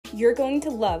You're going to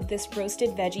love this roasted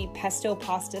veggie pesto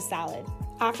pasta salad.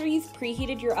 After you've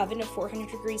preheated your oven to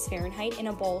 400 degrees Fahrenheit, in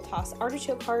a bowl, toss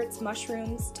artichoke hearts,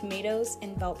 mushrooms, tomatoes,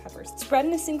 and bell peppers. Spread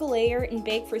in a single layer and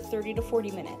bake for 30 to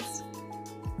 40 minutes.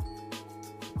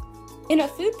 In a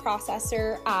food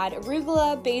processor, add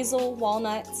arugula, basil,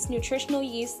 walnuts, nutritional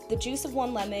yeast, the juice of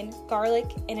 1 lemon,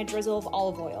 garlic, and a drizzle of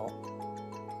olive oil.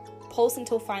 Pulse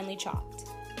until finely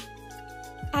chopped.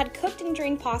 Add cooked and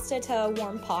drained pasta to a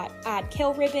warm pot. Add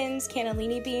kale ribbons,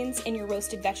 cannellini beans, and your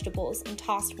roasted vegetables, and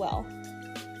toss well.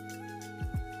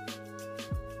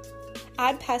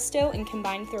 Add pesto and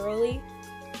combine thoroughly.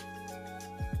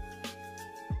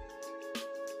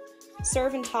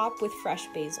 Serve and top with fresh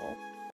basil.